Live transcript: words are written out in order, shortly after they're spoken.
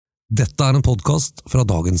Dette en podcast fra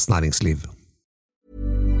Dagens Næringsliv.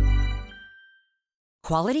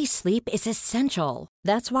 Quality sleep is essential.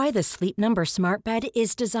 That's why the Sleep Number Smart Bed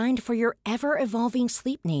is designed for your ever-evolving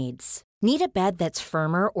sleep needs. Need a bed that's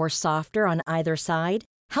firmer or softer on either side?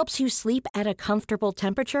 Helps you sleep at a comfortable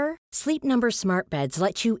temperature? Sleep Number Smart Beds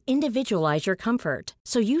let you individualize your comfort,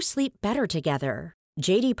 so you sleep better together.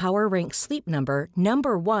 J.D. Power ranks Sleep Number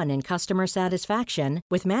number one in customer satisfaction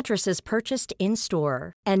with mattresses purchased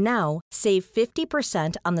in-store. And now, save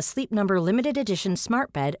 50% on the Sleep Number Limited Edition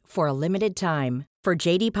Smart Bed for a limited time. For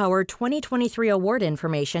J.D. Power 2023 award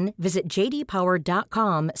information, visit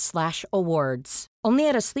jdpower.com/awards. Only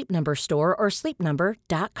at a Sleep Number store or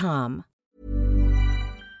sleepnumber.com.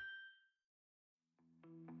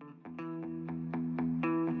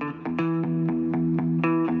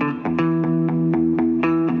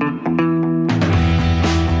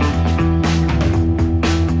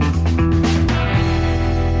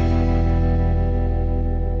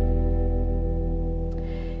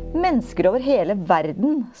 Mennesker over hele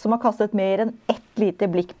verden som har kastet mer enn ett lite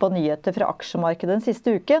blikk på nyheter fra aksjemarkedet den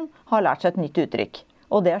siste uken, har lært seg et nytt uttrykk,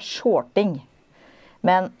 og det shorting.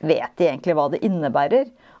 Men vet de egentlig hva det innebærer,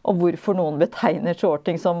 og hvorfor noen betegner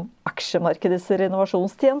shorting som aksjemarkedets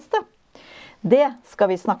renovasjonstjeneste? Det skal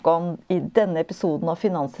vi snakke om i denne episoden av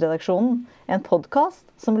Finansredaksjonen, en podcast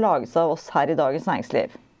som lages av oss her i Dagens Næringsliv.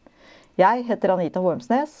 Jeg heter Anita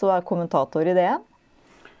Hormsnes og er kommentator i DN.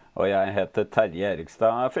 Og jeg heter Terje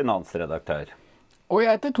Erikstad, finansredaktør. Og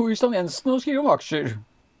jeg heter Torstein Jensen og skriver om aksjer.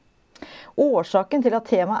 Årsaken til at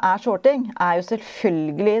temaet er shorting er jo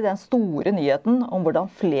selvfølgelig den store nyheten om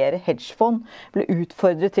hvordan flere hedgefond ble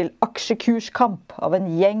utfordret til aksjekurskamp av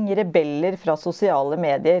en gjeng rebeller fra sosiale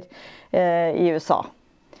medier i USA.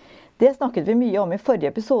 Det snakket vi mye om i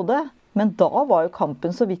forrige episode, men da var jo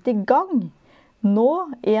kampen så vidt i gang.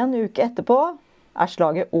 Nå, en uke etterpå, er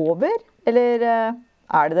slaget over, eller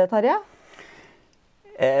er det det, Terje?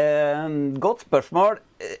 Godt spørsmål.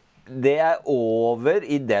 Det er over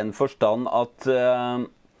i den forstand at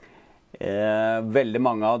veldig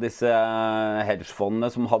mange av disse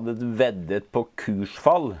hedgefondene som hadde veddet på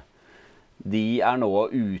kursfall, de er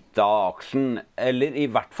nå ute av aksjen, eller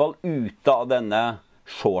i hvert fall ute av denne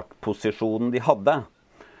short-posisjonen de hadde.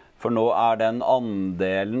 For nå er den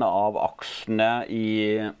andelen av aksjene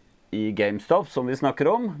i GameStop, som vi snakker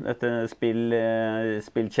om, dette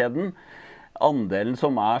spillkjeden, andelen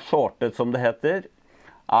som er shortet, som det heter,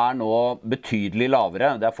 er nå betydelig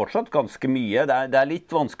lavere. Det er fortsatt ganske mye. Det er litt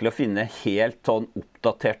vanskelig å finne helt sånn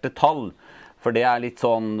oppdaterte tall, for det er litt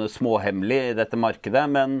sånn småhemmelig i dette markedet,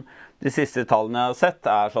 men de siste tallene jeg har sett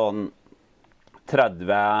er sånn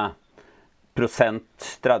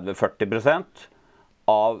 30-40%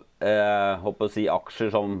 av håper å si, aksjer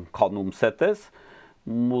som kan omsettes,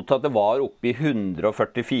 mot at det var oppe i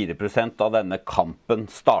 144% av denne kampen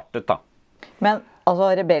startet da. Men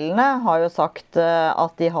altså, rebellene har jo sagt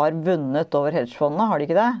at de har vunnet over hedgefondene, har de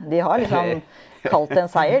ikke det? De har liksom kalt en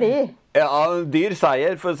seier, de. Ja, dyr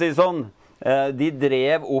seier, for å si sånn. De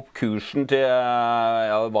drev opp kursen til,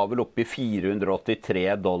 det var vel oppe i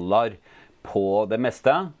 $483 på det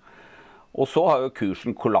meste. Og så har jo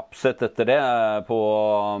kursen kollapset etter det. På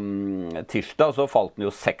tirsdag så falt den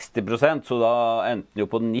jo 60%, så da endte den jo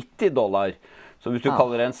på $90. Så hvis du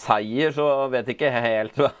kaller det en seier, så vet jeg ikke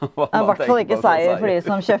helt hva man tenker på. I hvert fall ikke seier for de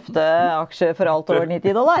som kjøpte aksjer for alt over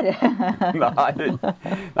 $90. Nei,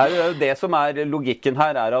 det er jo det som er logikken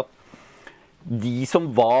her, er at de som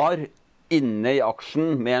var inne i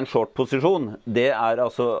aksjen med en short-posisjon, det er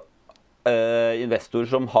altså investorer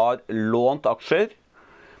som har lånt aksjer,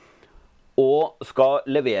 og skal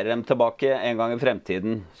levere dem tilbake en gang i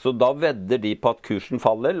fremtiden. Så da vedder de på at kursen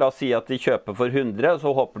faller. La oss si at de kjøper for 100,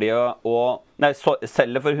 så håper de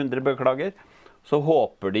selger for 100, beklager. Så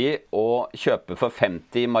håper de å kjøpe for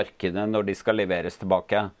 50 i markedet når de skal leveres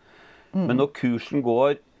tilbake. Men når kursen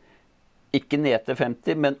går ikke ned til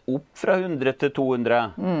 50, men opp fra 100 til 200,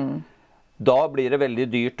 da blir det veldig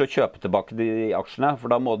dyrt å kjøpe tilbake de aksjene, for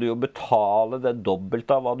da må du jo betale det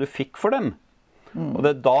dobbelte av hva du fikk for dem. Og det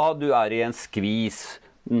er da du er i en skvis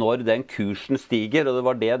når den kursen stiger, og det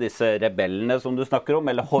var det disse rebellene som du snakker om,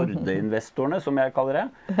 eller hordeinvestorene som jeg kaller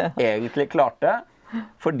det, egentlig klarte,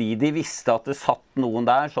 fordi de visste at det satt noen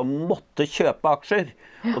der som måtte kjøpe aksjer,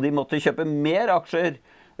 og de måtte kjøpe mer aksjer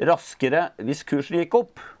raskere hvis kursen gikk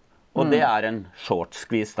opp, og det er en short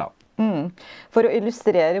skvis da. For å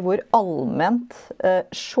illustrere hvor allment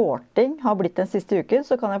shorting har blitt den siste uken,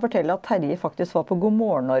 så kan jeg fortelle at Terje faktisk var på God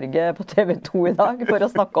Morgen Norge på TV 2 i dag for å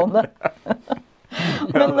snakke om det.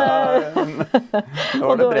 Men, Nå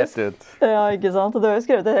var det bredt ut. Ja, ikke sant? Og du har jo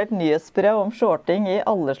skrevet et helt nyhetsbrev om shorting i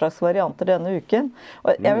alle slags varianter denne uken. Og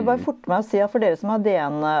jeg vil bare forte meg å si at for dere som er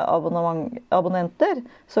DN-abonnenter,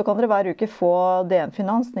 så kan dere hver uke få DN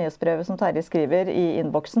Finans nyhetsbrevet som Terje skriver i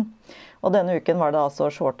innboksen. Og denne uken var det altså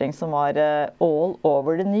shorting som var all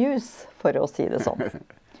over the news, for å si det sånn.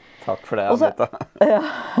 Takk for det, Anita. Ja.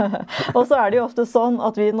 Og så er det jo ofte sånn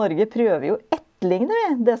at vi i Norge prøver jo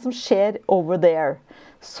etterligne det som skjer over there.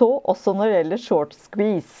 Så også når det gjelder short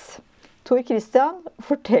squeeze. Tor Christian,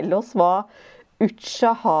 fortell oss hva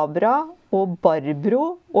Utsha Habra og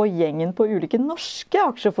Barbro og gjengen på ulike norske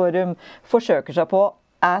aksjeforum forsøker seg på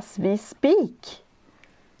as we speak.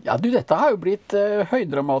 Ja, dette har jo blitt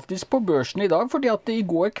høydramatisk på børsen i dag, fordi at i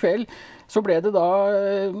går kveld så ble det da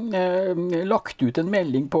lagt ut en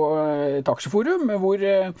melding på et aksjeforum hvor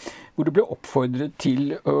det ble oppfordret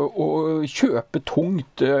til å kjøpe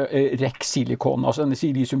tungt REC Silicon, altså denne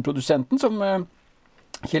silisiumprodusenten som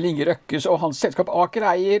Kjell Inge Røkkes og hans selskap Aker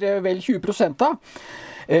eier vel 20% av.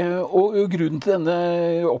 Og grunnen til denne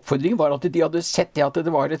oppfordringen var at de hadde sett at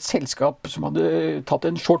det var et selskap som hadde tatt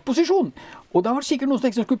en short-posisjon. Og da var det sikkert noen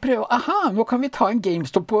som skulle prøve, nå kan vi ta en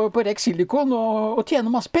GameStop på REC Silicon og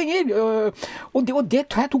tjene masse penger. Og det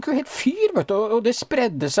tok jo helt fyr, vet du, og det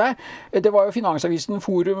spredde seg. Det var jo Finansavisen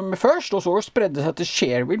Forum først, og så spredde det seg til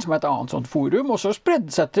Shareville, som er et annet sånt forum, og så spredde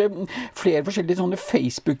det seg til flere forskjellige sånne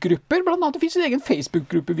Facebook-grupper. Blant annet det finnes en egen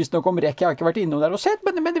Facebook-gruppe, hvis nok om REC. Jeg har ikke vært innom der og sett,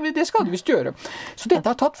 men det skal det visst gjøre. Så dette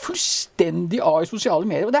har tatt fullstendig av i sosiale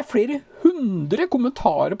medier, og det er flere 100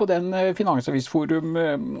 kommentarer på den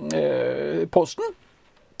Finansavisen-forum-posten.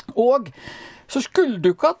 Og så skulle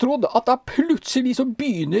du ikke ha trodd at da plutselig så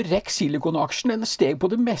begynner REC Silicon-aksjen, den steg på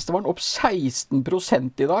det meste, var den opp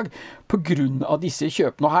 16% i dag på grunn av disse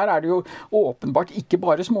kjøpene. Og her er det jo åpenbart ikke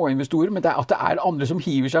bare småinvestorer, men det er andre som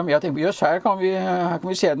hiver seg med og tenker, jøss, her kan vi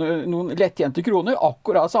se noen lettjente kroner,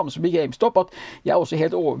 akkurat samme som i GameStop, at jeg er også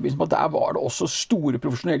helt overbevist om at der var det også store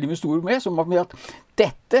profesjonelle investorer med, som var med at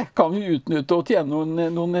dette kan vi utnytte og tjene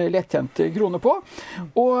noen lettjente kroner på.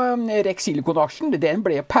 Og REC Silicon-aksjen, den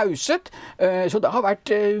ble pauset, så det har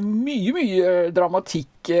vært mye dramatikk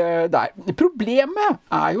der. Problemet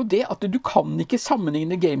er jo det at du kan ikke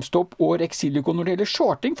sammenligne GameStop og REC Silicon når det gjelder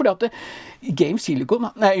shorting, fordi at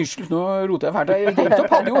nå roter jeg fælt.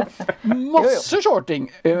 GameStop hadde jo masse shorting,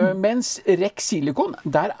 mens REC Silicon,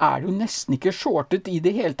 der er det jo nesten ikke shortet i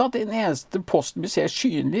det hele tatt. Den eneste posten vi ser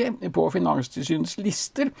synlig på Finanstilsynets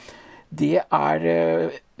lister, det er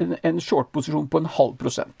en short-posisjon på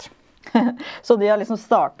 0,5%. Så de har liksom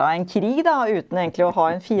startet en krig da, uten egentlig å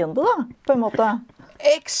ha en fiende da, på en måte?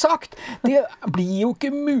 Eksakt! Det blir jo ikke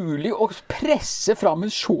mulig å presse fram en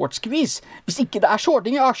short-skvis hvis ikke det er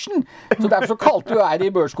shorting i aksjen. Så derfor så kalte jo jeg det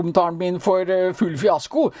i børskommentaren min for full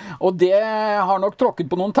fiasko. Og det har nok tråkket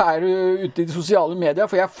på noen tær ute i de sosiale medier,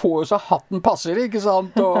 for jeg får jo så hatten passer, ikke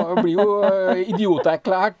sant? Og blir jo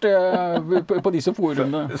idioterklært på disse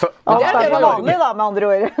forumene. Alt er vanlig da, med andre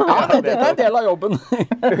ord. Ja, dette er en del av jobben.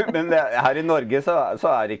 Men her i Norge så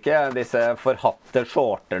er ikke disse forhatte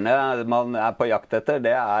shorterne man er på jakt etter.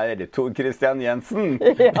 Det er Tor Christian Jensen.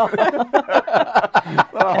 Ja.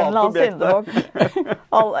 En eller annen syndebukk.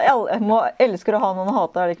 Elsker å ha noen å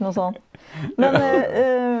hate, er det ikke noe sånn? Men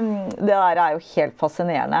det der er jo helt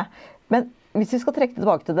fascinerende. Men hvis vi skal trekke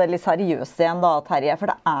tilbake til det litt seriøst igjen da, Terje, for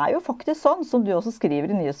det er jo faktisk sånn, som du også skriver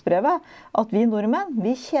i nyhetsbrevet, at vi nordmenn,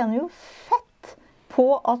 vi tjener jo fett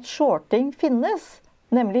på at shorting finnes,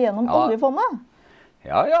 nemlig gjennom oljefondet.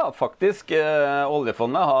 Ja, faktisk.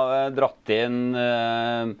 Oljefondet har dratt inn,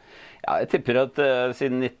 jeg tipper at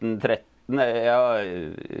siden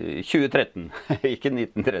 2013, ikke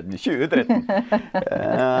 1913,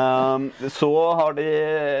 2013, så har de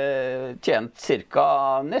tjent cirka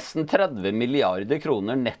nesten 30 milliarder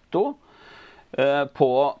kroner netto på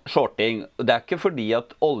shorting. Det er ikke fordi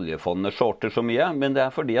at oljefondet shorter så mye, men det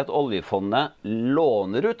er fordi at oljefondet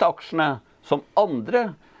låner ut aksjene som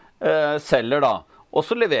andre selger da. Og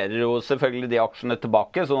så leverer jo selvfølgelig de aksjene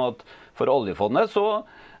tilbake, sånn at for oljefondet så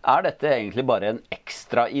er dette egentlig bare en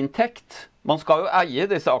ekstra inntekt. Man skal jo eie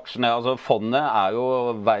disse aksjene, altså fondet er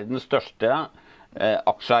jo verdens største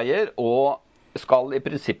aksjeeier, og skal i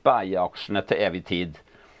prinsippet eie aksjene til evig tid.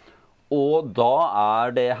 Og da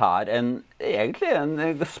er det her egentlig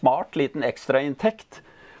en smart liten ekstra inntekt,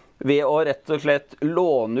 ved å rett og slett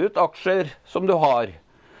låne ut aksjer som du har,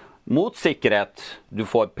 mot sikkerhet. Du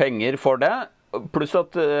får penger for det, pluss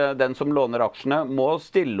at den som låner aksjene må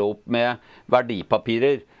stille opp med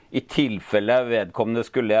verdipapirer i tilfelle vedkommende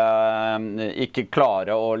skulle ikke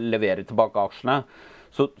klare å levere tilbake aksjene.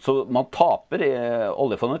 Så man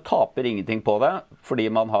oljefondet taper ingenting på det, fordi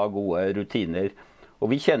man har gode rutiner Og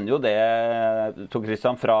vi kjenner jo det, Tor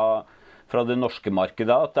Christian, fra det norske markedet,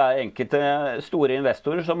 at det enkelte store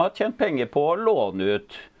investorer som har tjent penger på å låne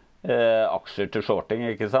ut aksjer til shorting,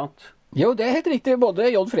 ikke sant? Jo, det helt riktig.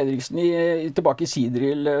 Både John Fredriksen tilbake i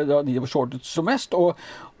Seadrill, da de var shortet som mest, og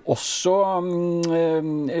også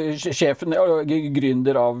sjefen,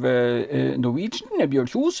 gründer av Norwegian, Bjørn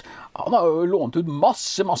Kjos, han har jo lånt ut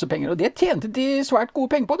masse penger, og det tjente de svært gode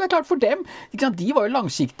penger på. Det klart for dem, ikke sant? De var jo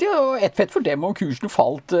langsiktige, og ett fett for dem om kursen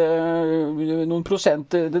falt noen prosent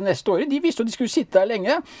det neste året. De visste at de skulle sitte der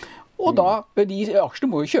lenge, og da, de aksjene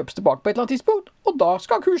må jo kjøpes tilbake på et eller annet tidspunkt, og da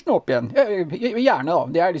skal kursen opp igjen. Gjerne da,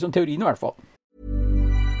 det liksom teorien i hvert fall.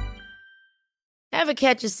 Ever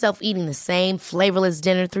catch yourself eating the same flavorless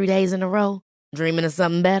dinner 3 days in a row? Dreaming of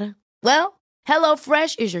something better? Well,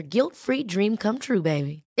 HelloFresh is your guilt-free dream come true,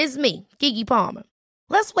 baby. It's me, Keke Palmer.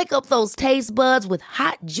 Let's wake up those taste buds with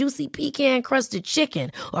hot, juicy pecan-crusted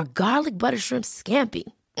chicken or garlic butter shrimp scampi.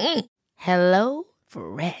 Hello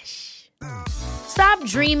Fresh. Stop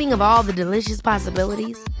dreaming of all the delicious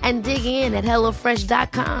possibilities and dig in at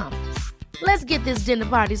HelloFresh.com. Let's get this dinner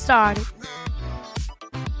party started.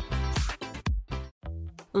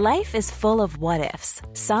 Life is full of what-ifs.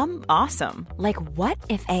 Some awesome, like what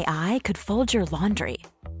if AI could fold your laundry?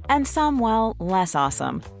 And some, well, less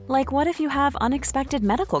awesome, like what if you have unexpected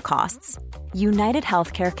medical costs? United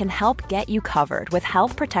Healthcare can help get you covered with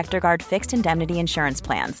Health Protector Guard fixed indemnity insurance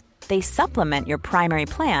plans. They supplement your primary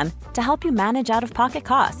plan to help you manage out-of-pocket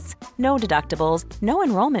costs. No deductibles, no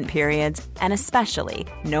enrollment periods, and especially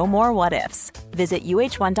no more what-ifs. Visit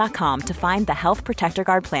uh1.com to find the Health Protector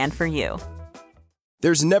Guard plan for you.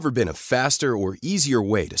 There's never been a faster or easier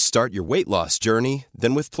way to start your weight loss journey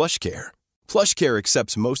than with PlushCare. PlushCare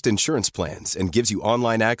accepts most insurance plans and gives you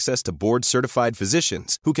online access to board-certified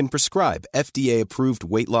physicians who can prescribe FDA-approved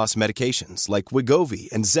weight loss medications like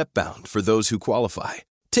Wegovy and Zepbound for those who qualify.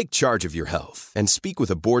 Take charge of your health and speak with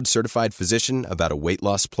a board-certified physician about a weight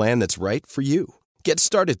loss plan that's right for you. Get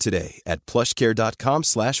started today at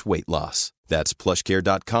plushcare.com/weightloss. That's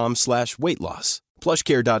plushcare.com/weightloss.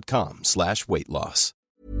 plushcare.com/weightloss.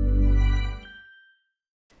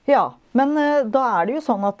 Ja, men da det jo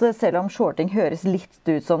sånn at selv om shorting høres litt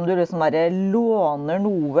ut som du liksom bare låner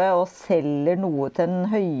noe og selger noe til en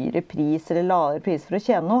høyere pris eller lavere pris for å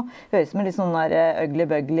tjene noe, høres som en litt sånn der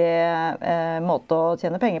ugly-bugly måte å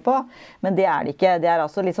tjene penger på. Men det det ikke. Det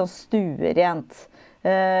altså litt sånn stuerent.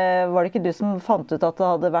 Var det ikke du som fant ut at det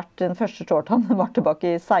hadde vært den første shorthandelen var tilbake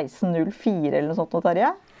i 1604 eller noe sånt,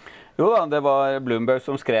 Terje? Jo da, det var Bloomberg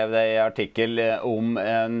som skrev det i artikkel om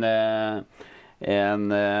en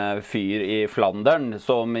fyr i Flandern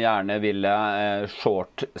som gjerne ville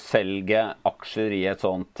short-selge aksjer i et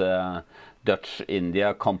sånt Dutch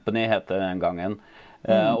India Company, heter det den gangen.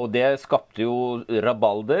 Og det skapte jo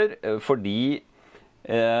rabalder, fordi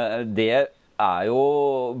det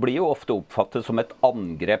blir jo ofte oppfattet som et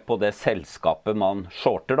angrep på det selskapet man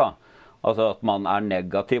shorter da. Altså at man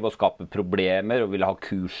negativ og skaper problemer og vil ha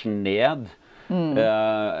kursen ned.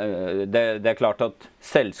 Det klart at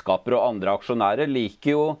selskaper og andre aksjonærer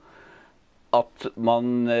liker jo at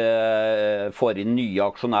man får inn nye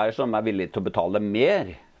aksjonærer som villige til å betale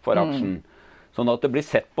mer for aksjen. Sånn at det blir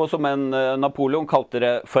sett på som Napoleon kalte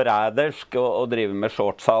det forrædersk å drive med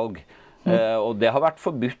shortsalg. Og det har vært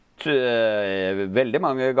forbudt veldig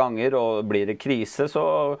mange ganger, og blir det krise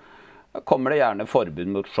så kommer det gjerne forbud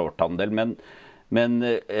mot shorthandel. Men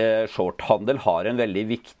shorthandel har en veldig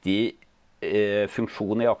viktig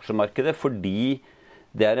funksjon i aksjemarkedet, fordi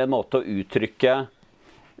det en måte å uttrykke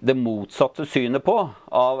det motsatte synet på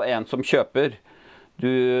av en som kjøper.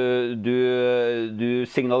 Du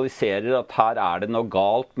signaliserer at her det noe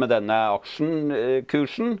galt med denne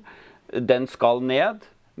aksjekursen. Den skal ned,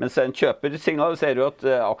 mens en kjøper signaliserer jo at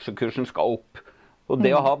aksjekursen skal opp. Og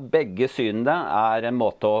det å ha begge synene en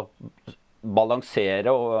måte å balansere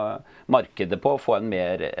markedet på, og få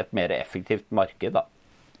et mer effektivt marked da.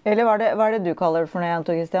 Eller hva det du kaller det for noe,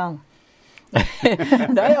 Tor Christian?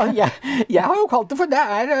 Jeg har jo kalt det for det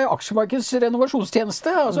aksjemarkedets renovasjonstjeneste.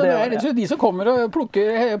 Altså, det de som kommer og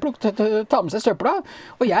tar med seg søpla.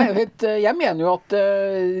 Og jeg mener jo at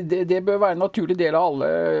det bør være en naturlig del av alle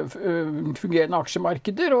fungerende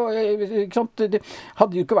aksjemarkeder. Og, ikke sant? Det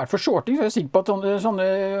hadde jo ikke vært for shorting, så jeg sikker på at sånne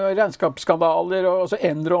regnskapsskandaler og altså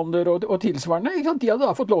Enroner og tilsvarende, ikke sant? De hadde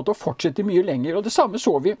da fått lov til å fortsette mye lenger. Og det samme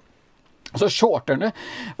så vi Så shorterne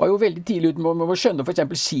var jo veldig tidlig ute med å skjønne for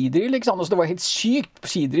eksempel Seadrill, ikke sant? Altså det var helt sykt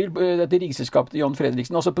Seadrill, dette rigselskapet til John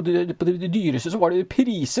Fredriksen, altså på det dyreste så var det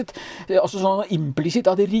priset, altså sånn implisitt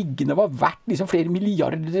at riggene var verdt liksom flere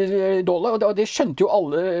milliarder dollar, og det skjønte jo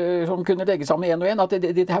alle som kunne legge sammen en og en, at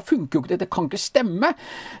det her funker jo ikke, det kan ikke stemme.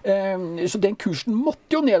 Så den kursen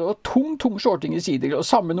måtte jo ned, det var tung shorting i Seadrill, og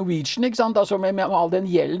samme Norwegian, ikke sant? Altså med all den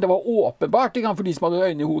gjelden, det var åpenbart, ikke sant? For de som hadde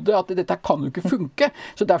øyne i hodet, at dette kan jo ikke funke,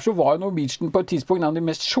 så derfor så var jo Norwegian på et tidspunkt en av de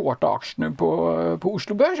mest shorte aksjene på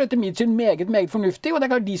Oslo Børs. Etter mitt syn meget fornuftig, og det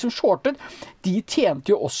er klart de som shortet, de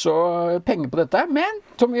tjente jo også penger på dette. Men,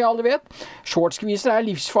 som vi alle vet, shortskviser er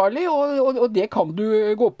livsfarlig, og det kan du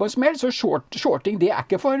gå på en smell, så shorting det er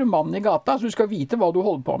ikke for mannen i gata, så du skal vite hva du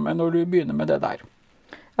holder på med når du begynner med det der.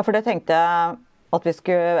 Ja, for det tenkte jeg at jeg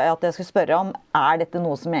skulle spørre om, er dette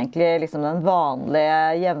noe som egentlig liksom den vanlige,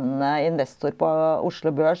 jevne investor på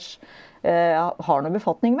Oslo Børs har noe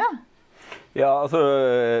befatning med? Ja, altså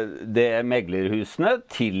det meglerhusene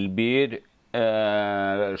tilbyr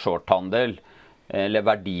shorthandel, eller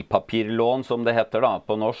verdipapirlån som det heter da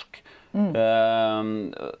på norsk.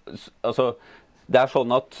 Altså det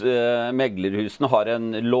sånn at meglerhusene har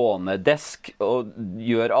en lånedesk og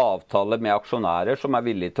gjør avtale med aksjonærer som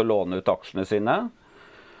villige til å låne ut aksjene sine.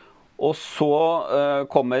 Og så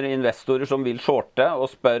kommer investorer som vil shorte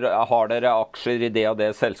og spør, har dere aksjer i det og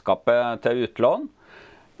det selskapet til utlån?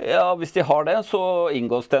 Ja, hvis de har det, så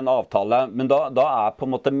inngås det en avtale. Men da på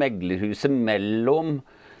en måte meglerhuset mellom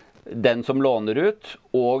den som låner ut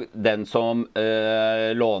og den som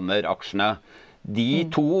låner aksjene. De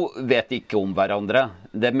to vet ikke om hverandre.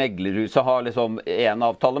 Det meglerhuset har liksom en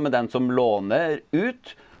avtale med den som låner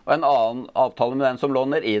ut, og en annen avtale med den som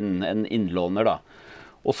låner inn, en innlåner da.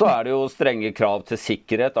 Og så det jo strenge krav til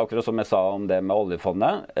sikkerhet, akkurat som jeg sa om det med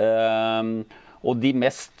oljefondet. Og de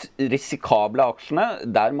mest risikable aksjene,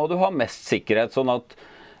 der må du ha mest sikkerhet. Sånn at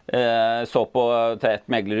så på til et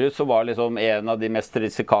meglerhus, så var liksom en av de mest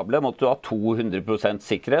risikable, måtte du ha 200%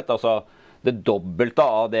 sikkerhet. Altså det dobbelte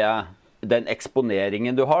av den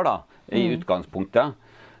eksponeringen du har da, i utgangspunktet.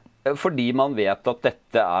 Fordi man vet at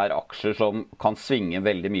dette aksjer som kan svinge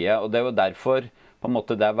veldig mye. Og det jo derfor på en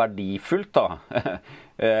måte det verdifullt da.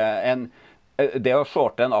 Det å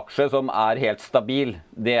shorte en aksje som helt stabil,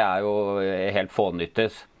 det jo helt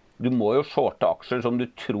fånyttes. Du må jo shorte aksjer som du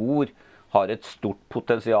tror har et stort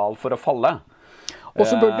potensial for å falle. Og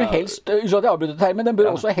så bør den helst, men den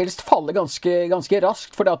bør også helst falle ganske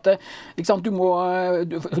raskt, for at, ikke sant, du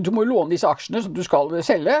må låne disse aksjene som du skal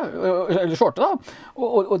selge, eller shorte da,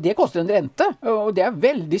 og det koster en rente, og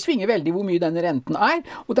det svinger veldig hvor mye den renten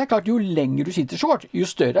og det klart, jo lenger du sitter short, jo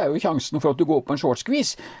større jo sjansen for at du går på en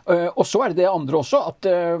shortskvis. Og så det andre også, at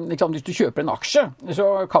liksom, hvis du kjøper en aksje,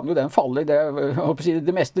 så kan jo den falle,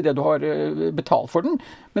 det meste det du har betalt for den,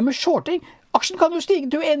 men med shorting, aksjen kan jo stige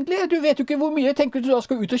til uendelig, du vet jo ikke hvor mye, tenker du da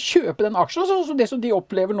skal ut og kjøpe den aksjen, så det som de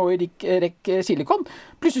opplever nå i REC Silicon,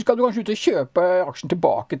 plutselig skal du kanskje ut og kjøpe aksjen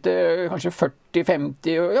tilbake til kanskje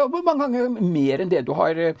 40-50, ja, mange ganger mer enn det du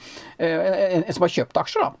har, en som har kjøpt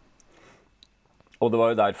aksjer da. Og det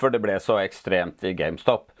var jo derfor det ble så ekstremt i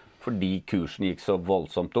GameStop, fordi kursen gikk så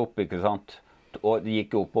voldsomt opp, ikke sant? Og det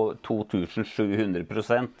gikk opp på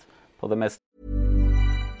 2700% på det meste.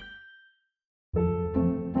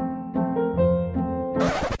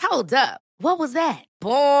 Hold up. What was that?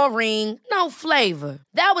 Boring. No flavor.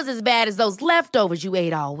 That was as bad as those leftovers you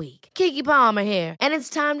ate all week. Keke Palmer here, and it's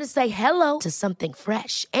time to say hello to something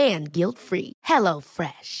fresh and guilt-free. Hello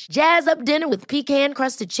Fresh. Jazz up dinner with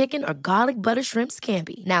pecan-crusted chicken or garlic butter shrimp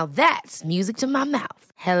scampi. Now that's music to my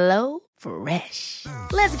mouth. Hello Fresh.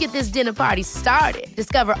 Let's get this dinner party started.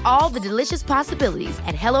 Discover all the delicious possibilities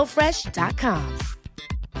at hellofresh.com.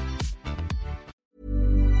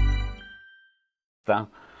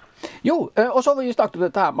 Jo, og så har vi snakket om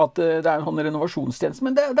dette her med at det en sånn renovasjonstjeneste,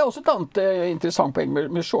 men det også et annet interessant poeng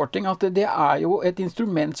med shorting, at det jo et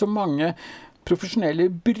instrument som mange profesjonelle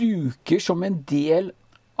bruker som en del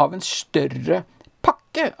av en større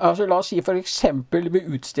pakke. Altså la oss si for eksempel ved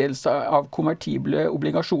utstedelse av konvertible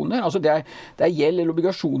obligasjoner, altså det gjeld eller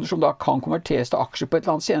obligasjoner som da kan konverteres til aksjer på et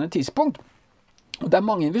eller annet senere tidspunkt. Og det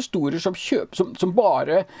mange investorer som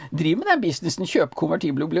bare driver med den businessen, kjøper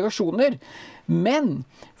konvertible obligasjoner. Men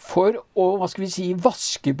for å,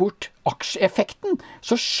 vaske bort aksjeeffekten,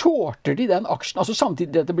 så shorter de den aksjen. Altså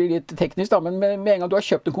samtidig, dette blir litt teknisk da, men med en gang du har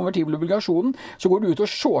kjøpt den konvertible obligasjonen, så går du ut og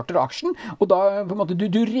shorter aksjen, og da på en måte du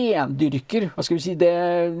rendyrker,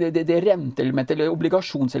 det renteelementet eller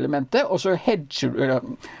obligasjonselementet, og så hedger,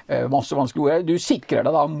 masse vanskelige ord, du sikrer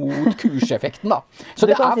deg da mot kurseffekten da. Så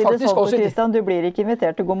du kan si det sånn, Christian, du blir ikke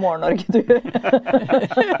invitert til God morgen Norge, du.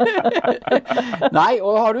 Nei,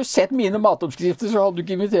 og har du sett mine matoppskrifter, så hadde du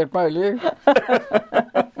ikke invitert meg heller.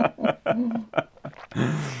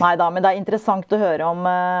 Neida, men det er interessant å høre om,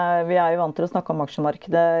 vi er jo vant til å snakke om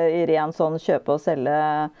aksjemarkedet i ren sånn kjøpe og selge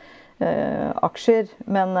aksjer,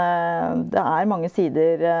 men det er mange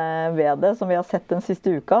sider ved det som vi har sett den siste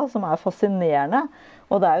uka, som er fascinerende,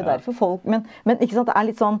 og det er jo derfor folk, men ikke sant, det er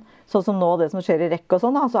litt sånn som nå det som skjer i REC og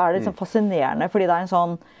sånn, da, så er det liksom fascinerende, fordi det er en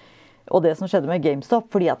sånn, og det som skjedde med GameStop,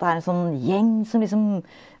 fordi at det er en sånn gjeng som liksom,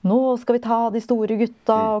 nå skal vi ta de store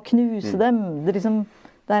gutta og knuse dem,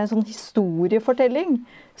 det er en sånn historiefortelling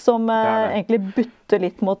som egentlig butter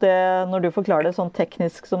litt mot det, når du forklarer det sånn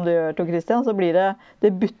teknisk som du gjør, Tor Christian, så blir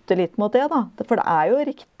det butter litt mot det da. For det er jo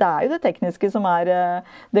det tekniske som er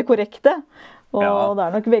det korrekte. Og det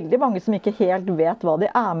er nok veldig mange som ikke helt vet hva de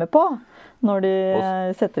er med på når de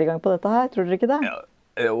setter i gang på dette her. Tror dere ikke det? Ja.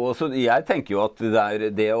 Jeg tenker jo at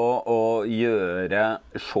det å gjøre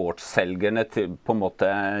shortselgerne til på en måte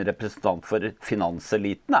representant for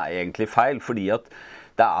finanseliten er egentlig feil, fordi at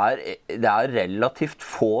det er relativt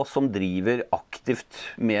få som driver aktivt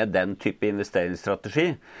med den type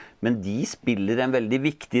investeringsstrategi, men de spiller en veldig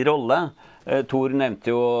viktig rolle. Tor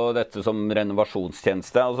nevnte jo dette som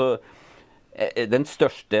renovasjonstjeneste. Altså, den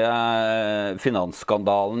største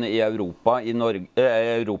finansskandalen i Europa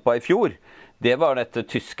i fjor, det var dette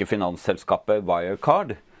tyske finansselskapet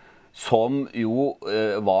Wirecard, som jo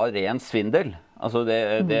var ren svindel. Altså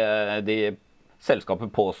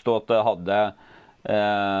selskapet påstod at det hadde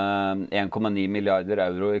 1,9 milliarder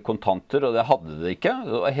euro i kontanter, og det hadde det ikke.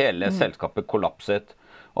 Og hele selskapet kollapset.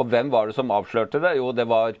 Og hvem var det som avslørte det? Jo, det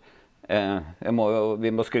var,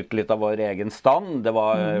 vi må skryte litt av vår egen stand. Det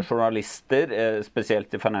var journalister,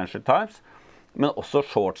 spesielt i Financial Times, men også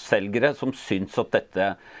shortselgere som syns at dette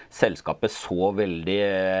selskapet så veldig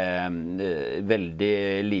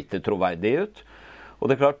lite troverdig ut. Og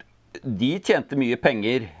det er klart, de tjente mye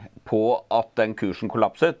penger på at den kursen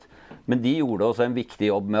kollapset, men de gjorde også en viktig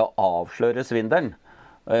jobb med å avsløre svindelen.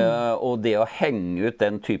 Og det å henge ut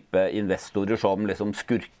den type investorer som liksom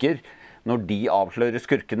skurker, når de avslører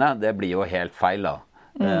skurkene, det blir jo helt feil da.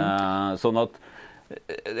 Sånn at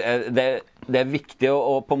det er viktig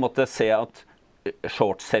å på en måte se at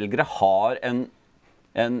shortselgere har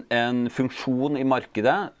en funksjon i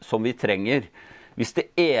markedet som vi trenger. Hvis det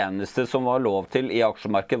eneste som var lov til i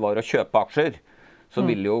aksjemarkedet var å kjøpe aksjer, så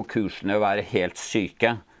ville jo kursene være helt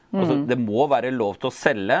syke. Altså, det må være lov til å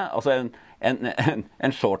selge. Altså,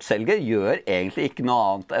 en shortselger gjør egentlig ikke noe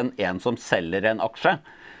annet enn en som selger en aksje,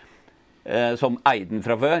 som eide den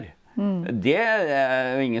fra før. Det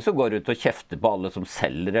er jo ingen som går ut og kjefter på alle som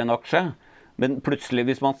selger en aksje. Men plutselig,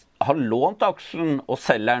 hvis man har lånt aksjen og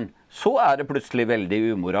selger den, så er det plutselig veldig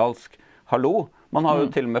umoralsk. Hallo, man har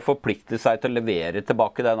jo til og med forpliktet seg til å levere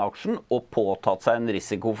tilbake den aksjen og påtatt seg en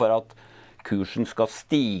risiko for at kursen skal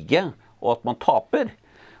stige og at man taper.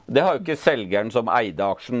 Det har jo ikke selgeren som eide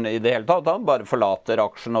aksjen i det hele tatt. Han bare forlater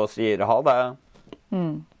aksjen og sier ha det.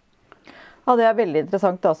 Ja, det er veldig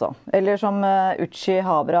interessant altså. Eller som Uchi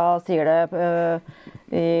Habra sier det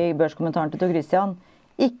i børskommentaren til Tor Christian,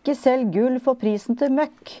 ikke selg gull for prisen til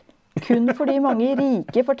møkk. Kun fordi mange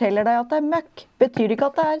rike forteller deg at det er møkk, betyr det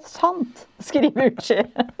ikke at det er sant, skriver Uchi.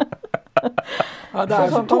 Ja, det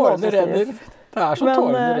er som tårene renner. Det er som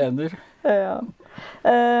tårene renner. Ja.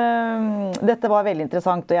 Dette var veldig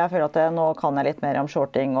interessant, og jeg føler at nå kan jeg litt mer om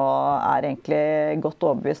shorting, og er egentlig godt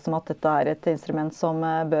overbevist om at dette er et instrument som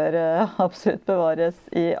bør absolutt bevares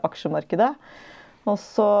i aksjemarkedet. Og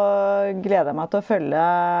så gleder jeg meg til å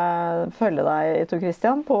følge deg, Tor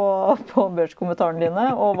Christian, på børskommentarene dine,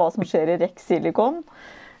 og hva som skjer i REC Silicon.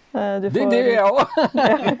 Det gjør jeg også.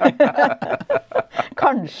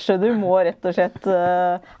 Kanskje du må rett og slett...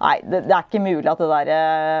 Nei, det er ikke mulig at det der...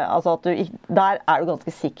 Altså at der er du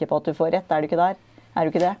ganske sikker på at du får rett, er du ikke der? Er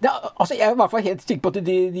du ikke det? Altså, jeg er i hvert fall helt sikker på at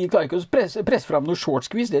de klarer ikke å presse frem noe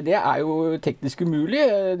short-squeeze. Det er jo teknisk umulig,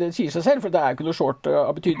 det sier seg selv, for det er jo ikke noe short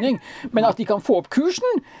av betydning. Men at de kan få opp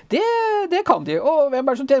kursen, det kan de. Og hvem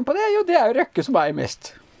er det som tjener på det? Jo, det er jo Røkke som eier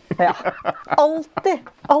mest. Ja, alltid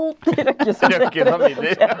Røkke som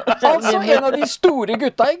vinner. Altså en av de store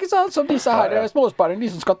gutta, ikke sant? Som disse her småsparerne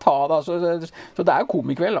liksom skal ta da. Så det er jo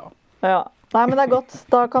komikveld da. Ja. Nei, men det godt.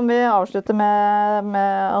 Da kan vi avslutte med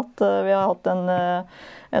at vi har hatt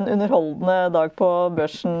en underholdende dag på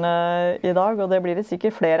børsen i dag, og det blir det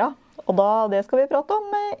sikkert flere av. Og det skal vi prate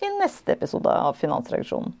om i neste episode av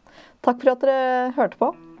Finansreaksjonen. Takk for at dere hørte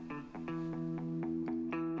på.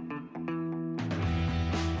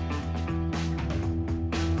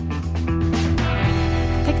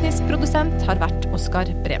 Teknisk produsent har vært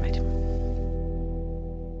Oskar Bremer.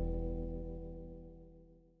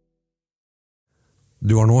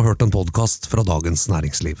 Du har nå hørt en podcast fra Dagens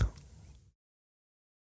Næringsliv.